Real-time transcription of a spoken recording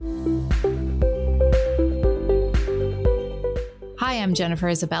Hi, I'm Jennifer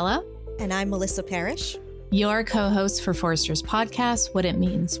Isabella. And I'm Melissa Parrish. Your co-host for Forrester's podcast, What It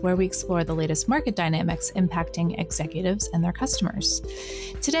Means, where we explore the latest market dynamics impacting executives and their customers.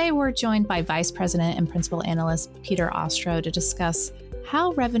 Today, we're joined by Vice President and Principal Analyst Peter Ostrow to discuss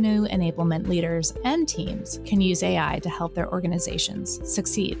how revenue enablement leaders and teams can use AI to help their organizations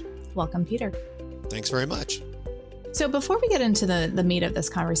succeed. Welcome, Peter. Thanks very much. So before we get into the meat of this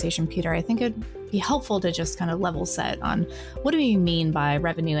conversation, Peter, I think it'd be helpful to just kind of level set on what do we mean by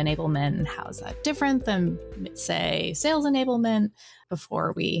revenue enablement and how is that different than, say, sales enablement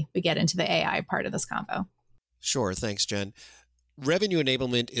before we get into the AI part of this convo. Sure. Thanks, Jen. Revenue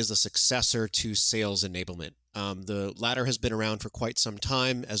enablement is a successor to sales enablement. The latter has been around for quite some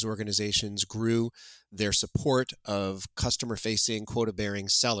time as organizations grew their support of customer-facing, quota-bearing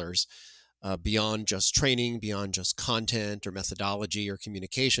sellers beyond just training, beyond just content or methodology or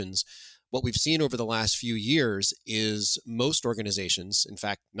communications. What we've seen over the last few years is most organizations, in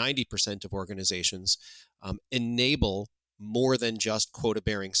fact, 90% of organizations, enable more than just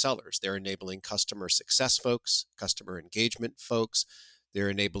quota-bearing sellers. They're enabling customer success folks, customer engagement folks. They're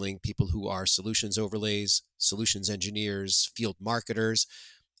enabling people who are solutions overlays, solutions engineers, field marketers.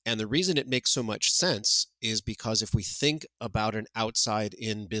 And the reason it makes so much sense is because if we think about an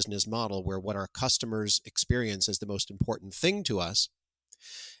outside-in business model where what our customers experience is the most important thing to us,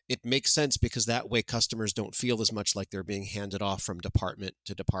 it makes sense because that way customers don't feel as much like they're being handed off from department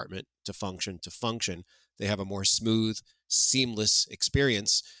to function to function. They have a more smooth, seamless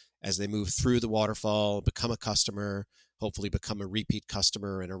experience as they move through the waterfall, become a customer, hopefully become a repeat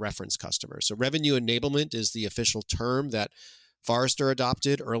customer and a reference customer. So revenue enablement is the official term that Forrester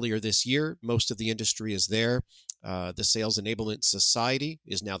adopted earlier this year. Most of the industry is there. The Sales Enablement Society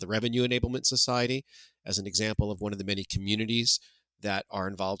is now the Revenue Enablement Society, as an example of one of the many communities that are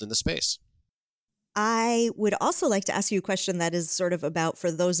involved in the space. I would also like to ask you a question that is sort of about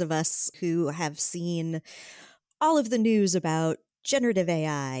for those of us who have seen all of the news about generative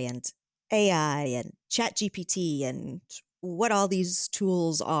AI and ChatGPT and what all these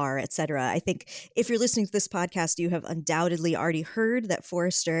tools are, et cetera. I think if you're listening to this podcast, you have undoubtedly already heard that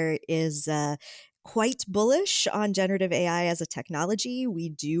Forrester is quite bullish on generative AI as a technology. We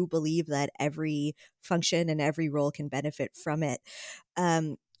do believe that every function and every role can benefit from it.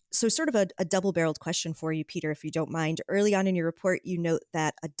 So sort of a double-barreled question for you, Peter, if you don't mind. Early on in your report, you note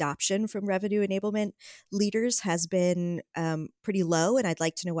that adoption from revenue enablement leaders has been pretty low, and I'd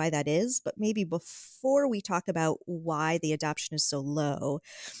like to know why that is. But maybe before we talk about why the adoption is so low,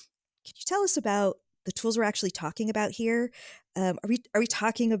 can you tell us about the tools we're actually talking about here? Are we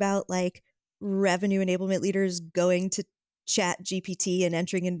talking about like revenue enablement leaders going to ChatGPT and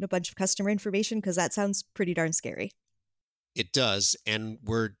entering in a bunch of customer information? Because that sounds pretty darn scary. It does, and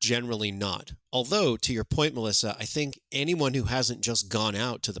we're generally not. Although, to your point, Melissa, I think anyone who hasn't just gone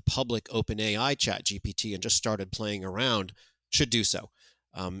out to the public OpenAI ChatGPT and just started playing around should do so.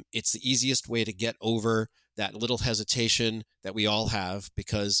 It's the easiest way to get over that little hesitation that we all have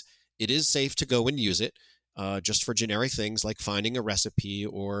because it is safe to go and use it just for generic things like finding a recipe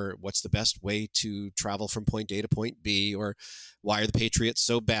or what's the best way to travel from point A to point B or why are the Patriots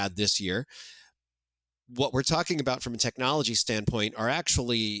so bad this year. What we're talking about from a technology standpoint are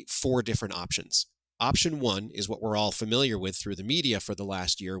actually four different options. Option one is what we're all familiar with through the media for the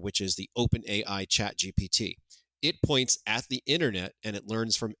last year, which is the OpenAI ChatGPT. It points at the internet and it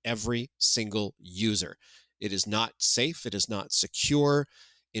learns from every single user. It is not safe. It is not secure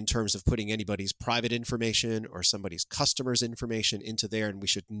in terms of putting anybody's private information or somebody's customer's information into there, and we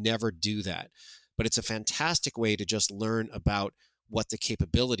should never do that. But it's a fantastic way to just learn about what the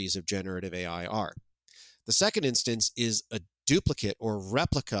capabilities of generative AI are. The second instance is a duplicate or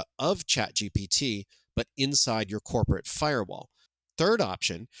replica of ChatGPT, but inside your corporate firewall. Third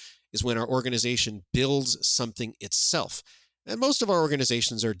option is when our organization builds something itself. And most of our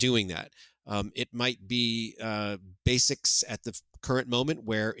organizations are doing that. It might be basics at the current moment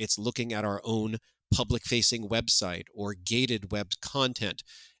where it's looking at our own public-facing website or gated web content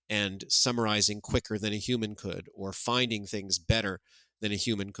and summarizing quicker than a human could or finding things better than a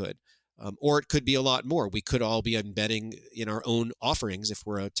human could. Or it could be a lot more. We could all be embedding in our own offerings, if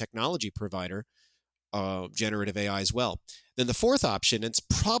we're a technology provider, generative AI as well. Then the fourth option, and it's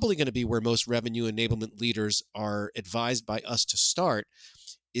probably going to be where most revenue enablement leaders are advised by us to start,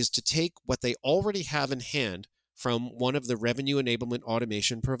 is to take what they already have in hand from one of the revenue enablement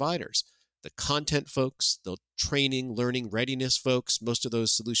automation providers. The content folks, the training, learning, readiness folks, most of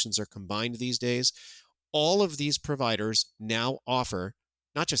those solutions are combined these days. All of these providers now offer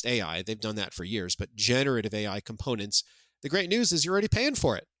not just AI, they've done that for years, but generative AI components. The great news is you're already paying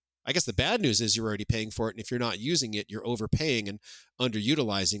for it. I guess the bad news is you're already paying for it. And if you're not using it, you're overpaying and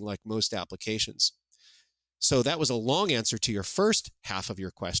underutilizing like most applications. So that was a long answer to your first half of your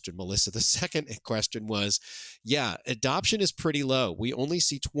question, Melissa. The second question was, yeah, adoption is pretty low. We only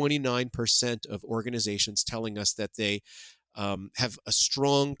see 29% of organizations telling us that they have a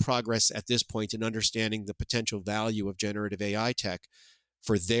strong progress at this point in understanding the potential value of generative AI tech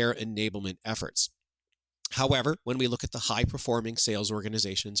for their enablement efforts. However, when we look at the high-performing sales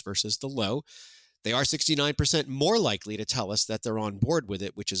organizations versus the low, they are 69% more likely to tell us that they're on board with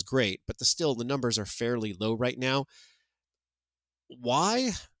it, which is great, but still the numbers are fairly low right now.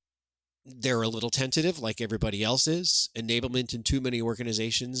 Why? They're a little tentative, like everybody else is. Enablement in too many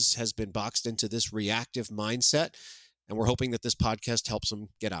organizations has been boxed into this reactive mindset, and we're hoping that this podcast helps them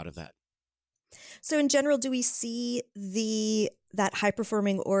get out of that. So in general, do we see that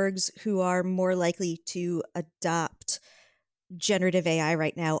high-performing orgs who are more likely to adopt generative AI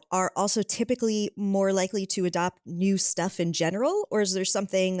right now are also typically more likely to adopt new stuff in general? Or is there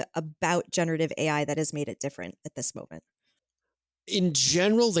something about generative AI that has made it different at this moment? In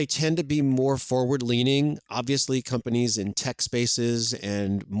general, they tend to be more forward-leaning. Obviously, companies in tech spaces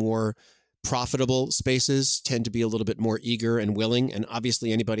and more profitable spaces tend to be a little bit more eager and willing. And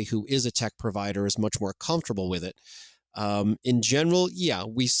obviously, anybody who is a tech provider is much more comfortable with it. In general, yeah,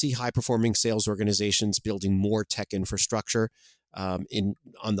 we see high-performing sales organizations building more tech infrastructure on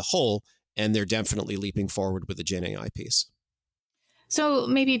the whole, and they're definitely leaping forward with the GenAI piece. So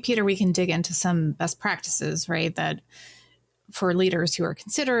maybe, Peter, we can dig into some best practices, right? That for leaders who are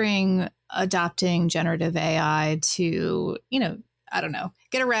considering adopting generative AI to, I don't know,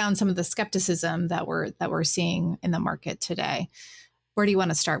 get around some of the skepticism that we're seeing in the market today. Where do you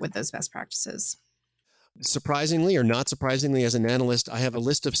want to start with those best practices? Surprisingly or not surprisingly, as an analyst, I have a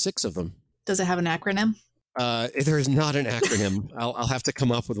list of 6 of them. Does it have an acronym? There is not an acronym. I'll have to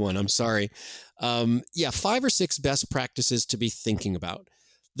come up with one. I'm sorry. 5 or 6 best practices to be thinking about.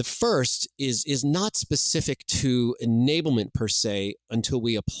 The first is not specific to enablement per se until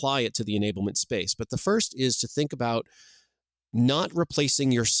we apply it to the enablement space. But the first is to think about not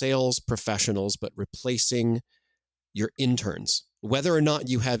replacing your sales professionals, but replacing your interns. Whether or not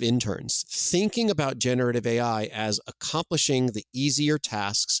you have interns, thinking about generative AI as accomplishing the easier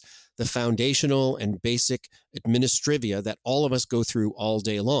tasks, the foundational and basic administrivia that all of us go through all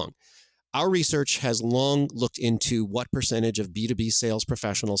day long. Our research has long looked into what percentage of B2B sales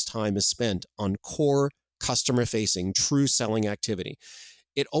professionals' time is spent on core customer-facing, true selling activity.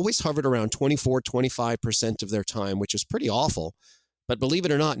 It always hovered around 24, 25% of their time, which is pretty awful. But believe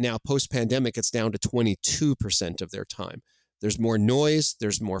it or not, now post-pandemic, it's down to 22% of their time. There's more noise,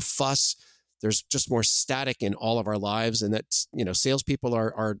 there's more fuss, there's just more static in all of our lives. And that's, salespeople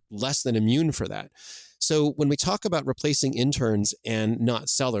are less than immune for that. So when we talk about replacing interns and not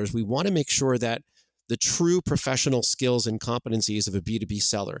sellers, we want to make sure that the true professional skills and competencies of a B2B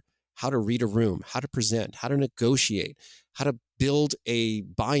seller, how to read a room, how to present, how to negotiate, how to build a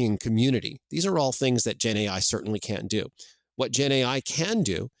buying community. These are all things that GenAI certainly can't do. What GenAI can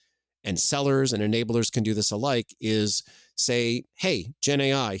do, and sellers and enablers can do this alike, is say, hey,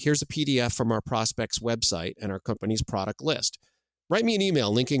 GenAI, here's a PDF from our prospect's website and our company's product list. Write me an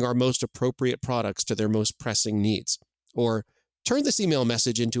email linking our most appropriate products to their most pressing needs. Or turn this email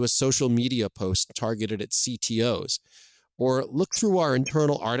message into a social media post targeted at CTOs. Or look through our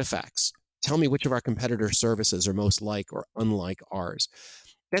internal artifacts. Tell me which of our competitor services are most like or unlike ours.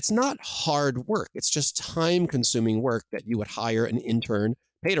 That's not hard work. It's just time-consuming work that you would hire an intern,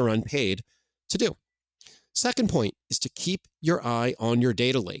 paid or unpaid, to do. Second point is to keep your eye on your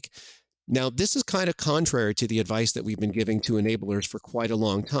data lake. Now, this is kind of contrary to the advice that we've been giving to enablers for quite a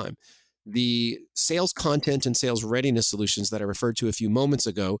long time. The sales content and sales readiness solutions that I referred to a few moments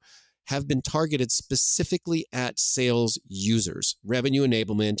ago have been targeted specifically at sales users, revenue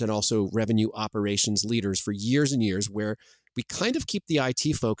enablement, and also revenue operations leaders for years and years, where we kind of keep the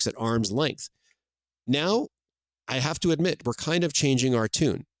IT folks at arm's length. Now, I have to admit, we're kind of changing our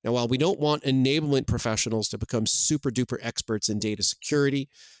tune. Now, while we don't want enablement professionals to become super duper experts in data security,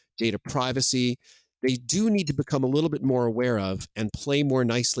 data privacy, they do need to become a little bit more aware of and play more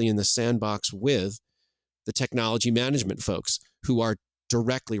nicely in the sandbox with the technology management folks who are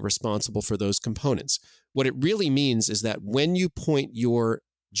directly responsible for those components. What it really means is that when you point your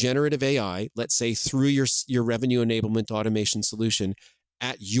generative AI, let's say through your revenue enablement automation solution,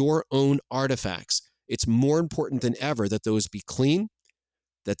 at your own artifacts, it's more important than ever that those be clean,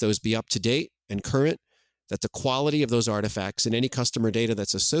 that those be up to date and current, that the quality of those artifacts and any customer data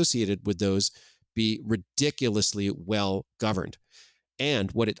that's associated with those be ridiculously well governed.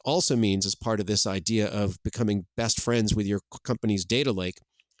 And what it also means as part of this idea of becoming best friends with your company's data lake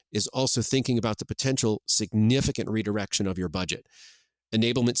is also thinking about the potential significant redirection of your budget.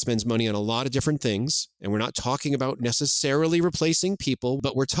 Enablement spends money on a lot of different things, and we're not talking about necessarily replacing people,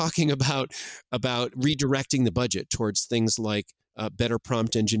 but we're talking about redirecting the budget towards things like better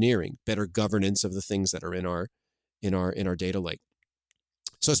prompt engineering, better governance of the things that are in our data lake.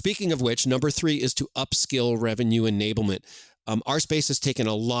 So speaking of which, number 3 is to upskill revenue enablement. Our space has taken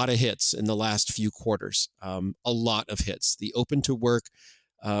a lot of hits in the last few quarters, a lot of hits. The open to work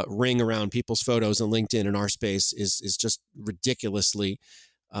ring around people's photos on LinkedIn in our space is just ridiculously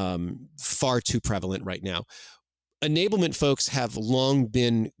far too prevalent right now. Enablement folks have long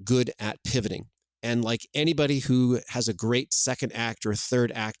been good at pivoting. And like anybody who has a great second act or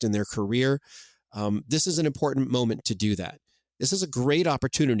third act in their career, this is an important moment to do that. This is a great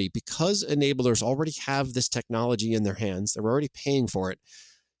opportunity because enablers already have this technology in their hands. They're already paying for it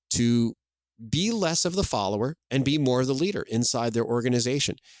to be less of the follower and be more of the leader inside their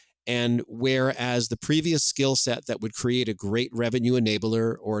organization. And whereas the previous skill set that would create a great revenue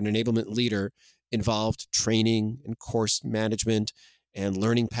enabler or an enablement leader involved training and course management and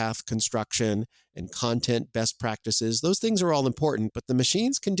learning path construction and content best practices, those things are all important, but the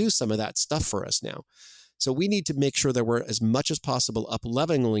machines can do some of that stuff for us now. So we need to make sure that we're as much as possible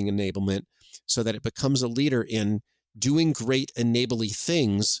up-leveling enablement so that it becomes a leader in doing great enably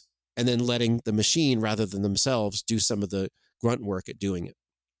things and then letting the machine rather than themselves do some of the grunt work at doing it.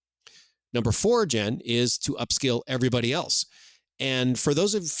 Number 4, Jen, is to upskill everybody else. And for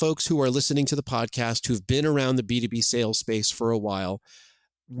those of folks who are listening to the podcast who've been around the B2B sales space for a while,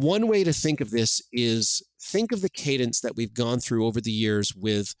 one way to think of this is think of the cadence that we've gone through over the years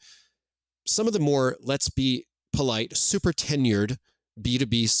with some of the more, let's be polite, super tenured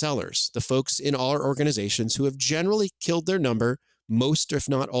B2B sellers, the folks in our organizations who have generally killed their number most, if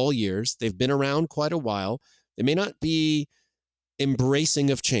not all years. They've been around quite a while. They may not be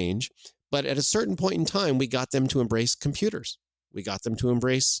embracing of change, but at a certain point in time, we got them to embrace computers. We got them to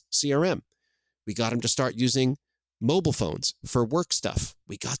embrace CRM. We got them to start using mobile phones for work stuff.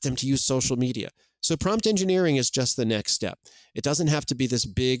 We got them to use social media. So prompt engineering is just the next step. It doesn't have to be this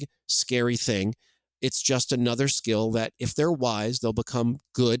big, scary thing. It's just another skill that if they're wise, they'll become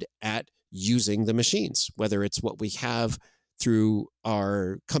good at using the machines, whether it's what we have through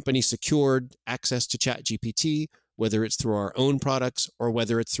our company secured access to ChatGPT, whether it's through our own products, or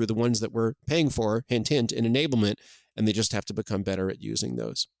whether it's through the ones that we're paying for, hint, hint, in enablement, and they just have to become better at using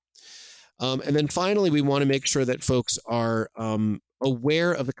those. And then finally, we want to make sure that folks are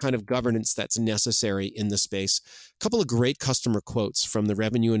aware of the kind of governance that's necessary in the space. A couple of great customer quotes from the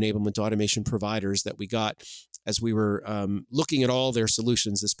revenue enablement automation providers that we got as we were looking at all their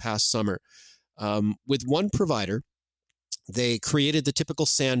solutions this past summer. With one provider, they created the typical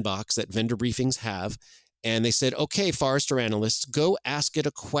sandbox that vendor briefings have. And they said, okay, Forrester analysts, go ask it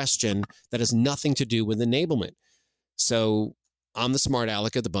a question that has nothing to do with enablement. So I'm the smart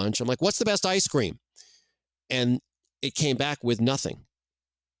aleck of the bunch. I'm like, what's the best ice cream? And it came back with nothing.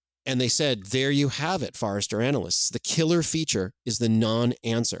 And they said, there you have it, Forrester analysts. The killer feature is the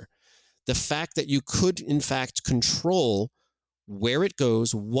non-answer. The fact that you could, in fact, control where it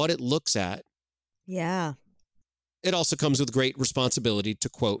goes, what it looks at. Yeah. It also comes with great responsibility, to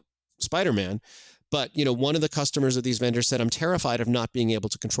quote Spider-Man. But, one of the customers of these vendors said, I'm terrified of not being able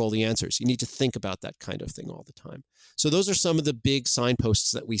to control the answers. You need to think about that kind of thing all the time. So those are some of the big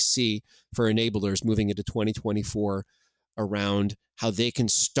signposts that we see for enablers moving into 2024 around how they can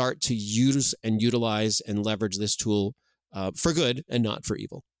start to use and utilize and leverage this tool for good and not for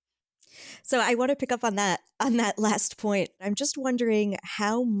evil. So I want to pick up on that last point. I'm just wondering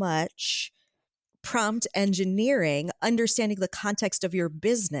how much prompt engineering, understanding the context of your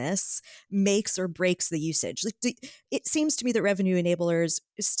business, makes or breaks the usage. It seems to me that revenue enablers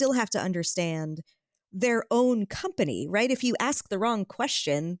still have to understand their own company, right? If you ask the wrong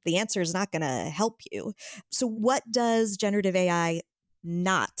question, the answer is not going to help you. So what does generative AI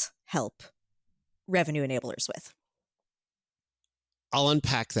not help revenue enablers with? I'll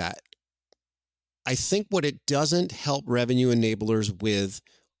unpack that. I think what it doesn't help revenue enablers with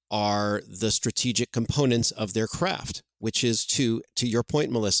are the strategic components of their craft, which is to your point,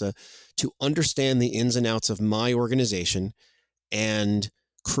 Melissa, to understand the ins and outs of my organization and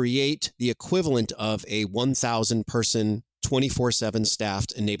create the equivalent of a 1,000 person, 24/7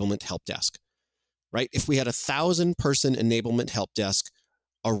 staffed enablement help desk, right? If we had 1,000 person enablement help desk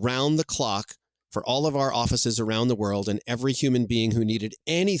around the clock for all of our offices around the world, and every human being who needed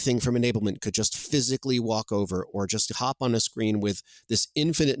anything from enablement could just physically walk over or just hop on a screen with this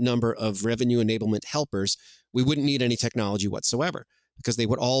infinite number of revenue enablement helpers, we wouldn't need any technology whatsoever. because they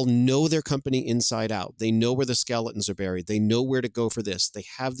would all know their company inside out. They know where the skeletons are buried. They know where to go for this. They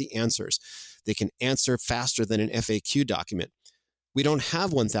have the answers. They can answer faster than an FAQ document. We don't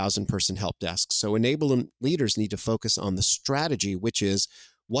have 1,000 person help desks. So enablement leaders need to focus on the strategy, which is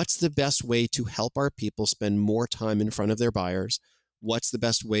what's the best way to help our people spend more time in front of their buyers? What's the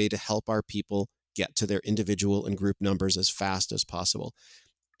best way to help our people get to their individual and group numbers as fast as possible?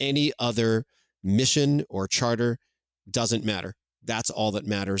 Any other mission or charter doesn't matter. That's all that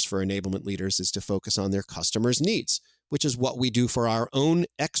matters for enablement leaders, is to focus on their customers' needs, which is what we do for our own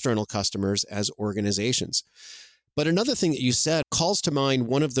external customers as organizations. But another thing that you said calls to mind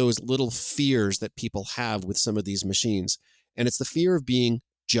one of those little fears that people have with some of these machines, and it's the fear of being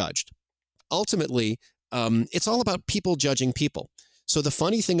judged. Ultimately, it's all about people judging people. So the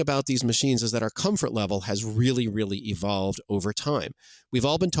funny thing about these machines is that our comfort level has really, really evolved over time. We've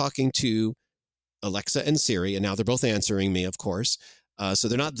all been talking to Alexa and Siri, and now they're both answering me, of course. So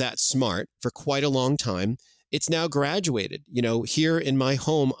they're not that smart for quite a long time. It's now graduated. Here in my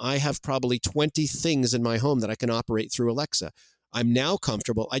home, I have probably 20 things in my home that I can operate through Alexa. I'm now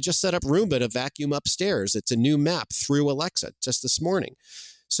comfortable. I just set up Roomba to vacuum upstairs. It's a new map through Alexa just this morning.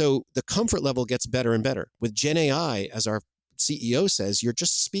 So the comfort level gets better and better. With genAI, as our CEO says, you're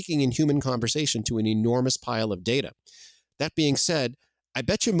just speaking in human conversation to an enormous pile of data. That being said, I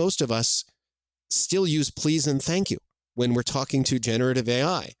bet you most of us still use please and thank you when we're talking to generative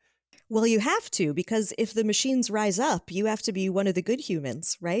AI. Well, you have to, because if the machines rise up, you have to be one of the good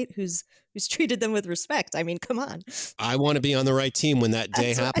humans, right? Who's treated them with respect. I mean, come on. I want to be on the right team when that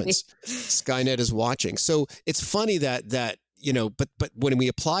day That's happens. right. Skynet is watching. So it's funny that but when we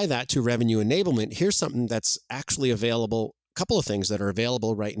apply that to revenue enablement, here's something that's actually available. A couple of things that are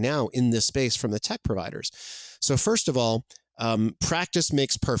available right now in this space from the tech providers. So first of all, practice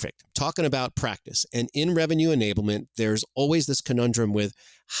makes perfect. Talking about practice. And in revenue enablement, there's always this conundrum with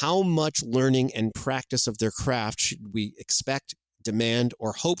how much learning and practice of their craft should we expect, demand,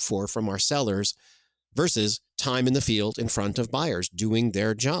 or hope for from our sellers versus time in the field in front of buyers doing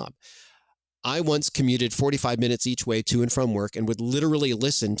their job. I once commuted 45 minutes each way to and from work and would literally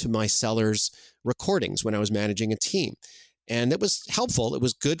listen to my sellers' recordings when I was managing a team. And it was helpful. It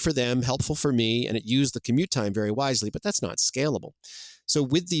was good for them, helpful for me, and it used the commute time very wisely, but that's not scalable. So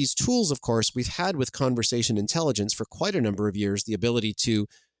with these tools, of course, we've had with conversation intelligence for quite a number of years the ability to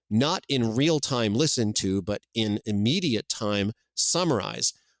not in real time listen to, but in immediate time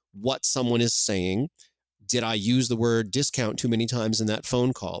summarize what someone is saying. Did I use the word discount too many times in that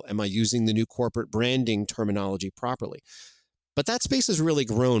phone call? Am I using the new corporate branding terminology properly? But that space has really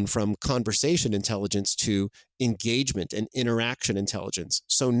grown from conversation intelligence to engagement and interaction intelligence.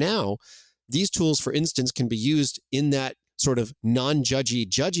 So now these tools, for instance, can be used in that sort of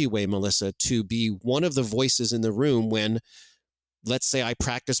non-judgy way, Melissa, to be one of the voices in the room when, let's say, I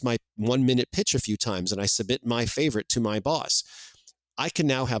practice my 1-minute pitch a few times and I submit my favorite to my boss. I can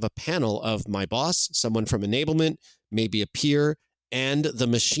now have a panel of my boss, someone from enablement, maybe a peer, and the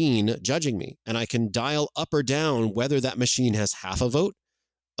machine judging me. And I can dial up or down whether that machine has half a vote,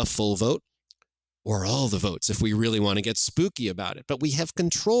 a full vote, or all the votes if we really want to get spooky about it. But we have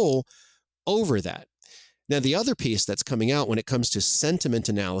control over that. Now, the other piece that's coming out when it comes to sentiment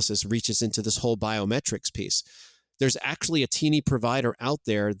analysis reaches into this whole biometrics piece. There's actually a teeny provider out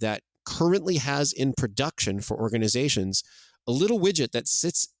there that currently has in production for organizations a little widget that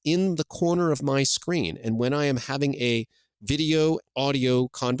sits in the corner of my screen. And when I am having a video, audio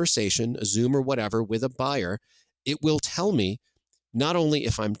conversation, a Zoom or whatever with a buyer, it will tell me not only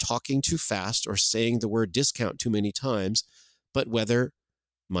if I'm talking too fast or saying the word discount too many times, but whether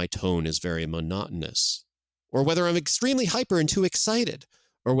my tone is very monotonous, or whether I'm extremely hyper and too excited,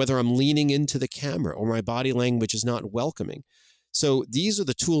 or whether I'm leaning into the camera, or my body language is not welcoming. So these are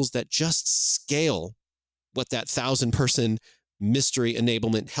the tools that just scale what that 1,000-person mystery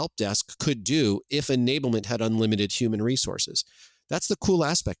enablement help desk could do if enablement had unlimited human resources. That's the cool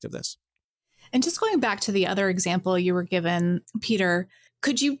aspect of this. And just going back to the other example you were given, Peter,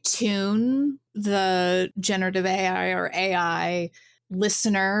 could you tune the generative AI or AI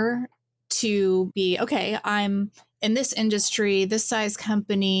listener to be, okay, I'm in this industry, this size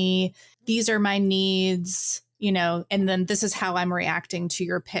company, these are my needs, and then this is how I'm reacting to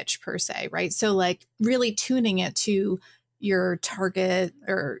your pitch per se, right? So like really tuning it to your target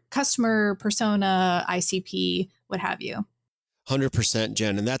or customer persona, ICP, what have you. 100%,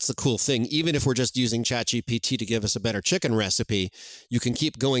 Jen. And that's the cool thing. Even if we're just using ChatGPT to give us a better chicken recipe, you can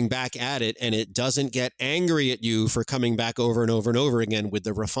keep going back at it and it doesn't get angry at you for coming back over and over and over again with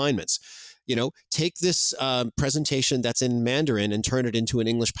the refinements. Take this presentation that's in Mandarin and turn it into an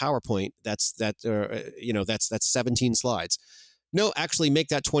English PowerPoint. That's 17 slides. No, actually make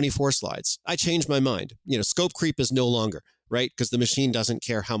that 24 slides. I changed my mind. Scope creep is no longer, right? Because the machine doesn't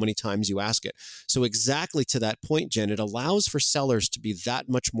care how many times you ask it. So exactly to that point, Jen, it allows for sellers to be that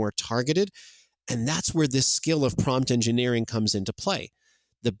much more targeted. And that's where this skill of prompt engineering comes into play.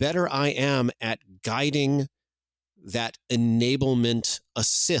 The better I am at guiding that enablement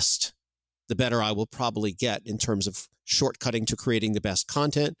assist, the better I will probably get in terms of shortcutting to creating the best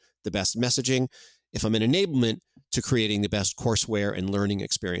content, the best messaging, if I'm in enablement, to creating the best courseware and learning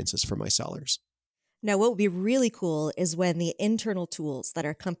experiences for my sellers. Now, what would be really cool is when the internal tools that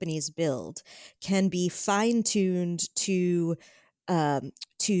our companies build can be fine-tuned to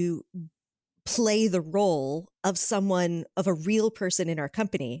play the role of a real person in our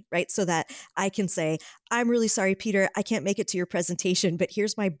company, right? So that I can say, I'm really sorry, Peter, I can't make it to your presentation, but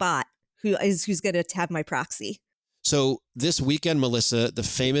here's my bot who's going to have my proxy. So this weekend, Melissa, the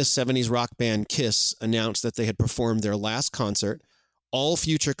famous 70s rock band Kiss announced that they had performed their last concert. All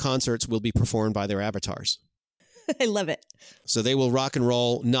future concerts will be performed by their avatars. I love it. So they will rock and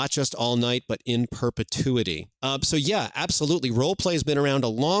roll, not just all night, but in perpetuity. So yeah, absolutely. Role play has been around a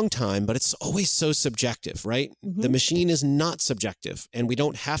long time, but it's always so subjective, right? Mm-hmm. The machine is not subjective, and we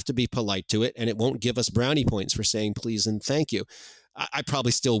don't have to be polite to it, and it won't give us brownie points for saying please and thank you. I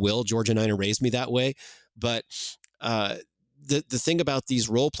probably still will. George and Ina raised me that way. But the thing about these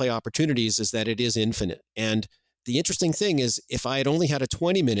role play opportunities is that it is infinite. And the interesting thing is, if I had only had a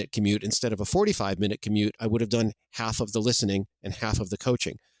 20-minute commute instead of a 45-minute commute, I would have done half of the listening and half of the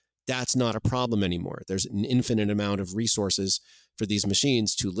coaching. That's not a problem anymore. There's an infinite amount of resources for these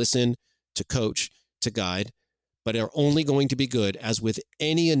machines to listen, to coach, to guide, but are only going to be good, as with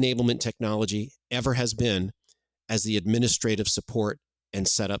any enablement technology ever has been, as the administrative support and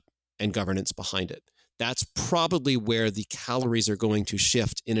setup and governance behind it. That's probably where the calories are going to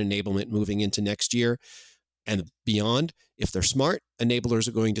shift in enablement moving into next year and beyond. If they're smart, enablers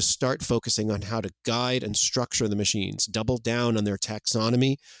are going to start focusing on how to guide and structure the machines, double down on their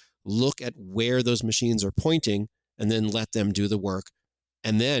taxonomy, look at where those machines are pointing, and then let them do the work,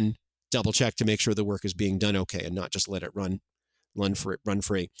 and then double check to make sure the work is being done okay and not just let it run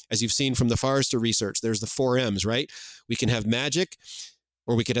free. As you've seen from the Forrester research, there's the 4 M's, right? We can have magic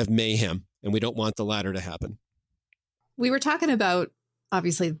or we could have mayhem, and we don't want the latter to happen. We were talking about,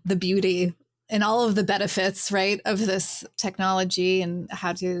 obviously, the beauty and all of the benefits, right, of this technology and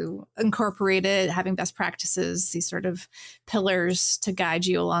how to incorporate it, having best practices, these sort of pillars to guide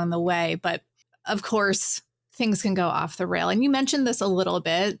you along the way. But of course, things can go off the rail. And you mentioned this a little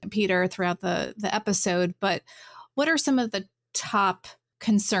bit, Peter, throughout the episode, but what are some of the top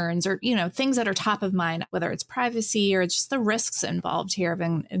concerns or, things that are top of mind, whether it's privacy or just the risks involved here of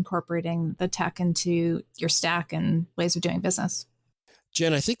incorporating the tech into your stack and ways of doing business?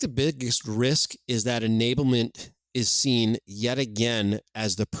 Jen, I think the biggest risk is that enablement is seen yet again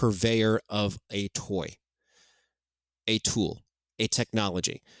as the purveyor of a toy, a tool, a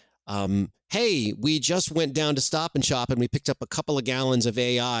technology. Hey, we just went down to Stop and Shop and we picked up a couple of gallons of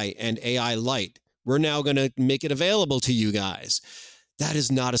AI and AI Lite. We're now going to make it available to you guys. That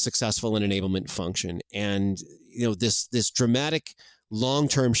is not a successful enablement function. And, this dramatic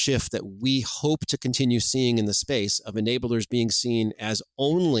long-term shift that we hope to continue seeing in the space of enablers being seen as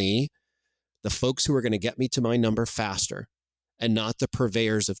only the folks who are going to get me to my number faster and not the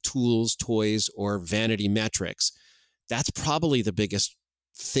purveyors of tools, toys, or vanity metrics. That's probably the biggest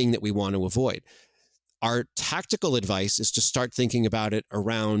thing that we want to avoid. Our tactical advice is to start thinking about it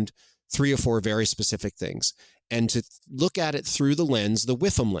around 3 or 4 very specific things and to look at it through the lens, the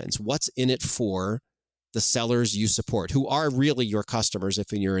WIFM lens. What's in it for the sellers you support, who are really your customers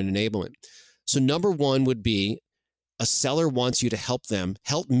if you're in enablement? So number 1 would be a seller wants you to help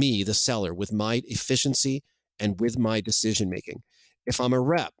me, the seller, with my efficiency and with my decision-making. If I'm a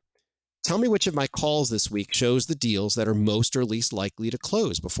rep, tell me which of my calls this week shows the deals that are most or least likely to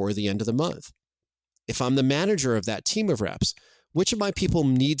close before the end of the month. If I'm the manager of that team of reps, which of my people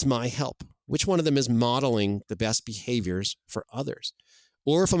needs my help? Which one of them is modeling the best behaviors for others?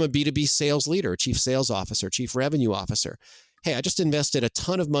 Or if I'm a B2B sales leader, chief sales officer, chief revenue officer, hey, I just invested a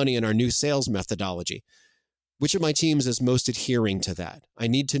ton of money in our new sales methodology. Which of my teams is most adhering to that? I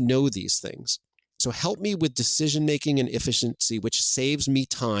need to know these things. So help me with decision-making and efficiency, which saves me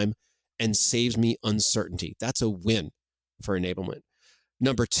time and saves me uncertainty. That's a win for enablement.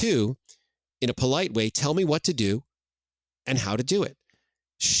 Number 2, in a polite way, tell me what to do and how to do it.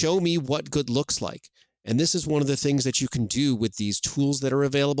 Show me what good looks like. And this is one of the things that you can do with these tools that are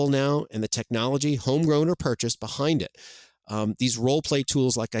available now and the technology, homegrown or purchased, behind it. These role play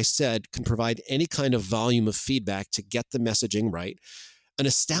tools, like I said, can provide any kind of volume of feedback to get the messaging right. An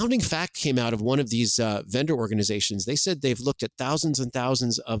astounding fact came out of one of these vendor organizations. They said they've looked at thousands and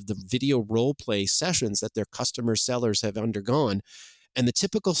thousands of the video role play sessions that their customer sellers have undergone. And the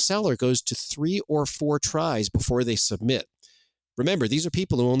typical seller goes to 3 or 4 tries before they submit. Remember, these are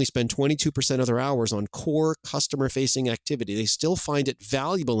people who only spend 22% of their hours on core customer-facing activity. They still find it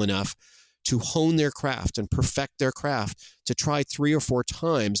valuable enough to hone their craft and perfect their craft to try 3 or 4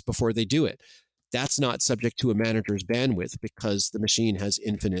 times before they do it. That's not subject to a manager's bandwidth because the machine has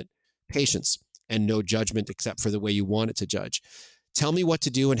infinite patience and no judgment except for the way you want it to judge. Tell me what to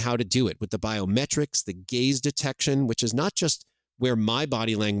do and how to do it with the biometrics, the gaze detection, which is not just where my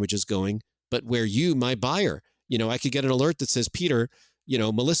body language is going, but where you, my buyer, I could get an alert that says, Peter,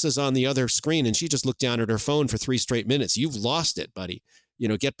 Melissa's on the other screen and she just looked down at her phone for 3 straight minutes. You've lost it, buddy.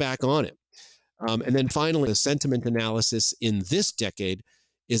 Get back on it. And then finally, the sentiment analysis in this decade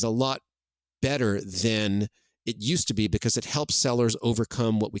is a lot better than it used to be because it helps sellers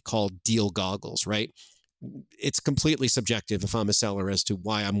overcome what we call deal goggles, right? It's completely subjective if I'm a seller as to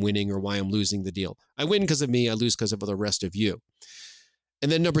why I'm winning or why I'm losing the deal. I win because of me, I lose because of the rest of you.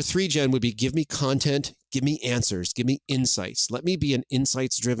 And then number 3, Jen, would be give me content, give me answers, give me insights. Let me be an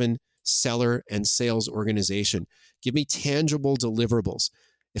insights-driven seller and sales organization. Give me tangible deliverables.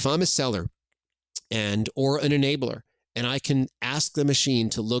 If I'm a seller or an enabler, and I can ask the machine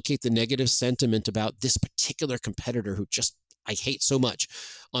to locate the negative sentiment about this particular competitor who I hate so much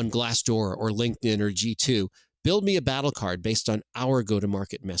on Glassdoor or LinkedIn or G2, build me a battle card based on our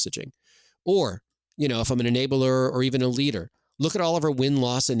go-to-market messaging. Or, if I'm an enabler or even a leader, look at all of our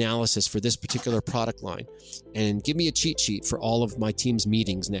win-loss analysis for this particular product line and give me a cheat sheet for all of my team's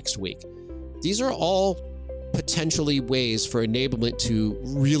meetings next week. These are all potentially ways for enablement to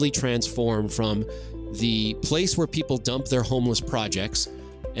really transform from the place where people dump their homeless projects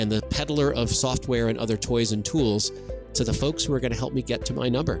and the peddler of software and other toys and tools to the folks who are going to help me get to my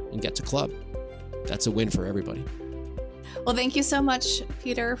number and get to club. That's a win for everybody. Well, thank you so much,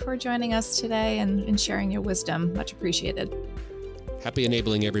 Peter, for joining us today and sharing your wisdom. Much appreciated. Happy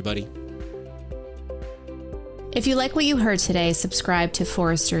enabling, everybody. If you like what you heard today, subscribe to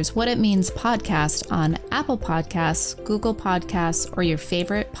Forrester's What It Means podcast on Apple Podcasts, Google Podcasts, or your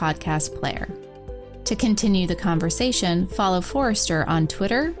favorite podcast player. To continue the conversation, follow Forrester on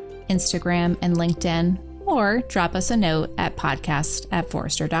Twitter, Instagram, and LinkedIn, or drop us a note at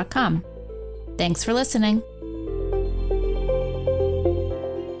podcast@forrester.com. Thanks for listening.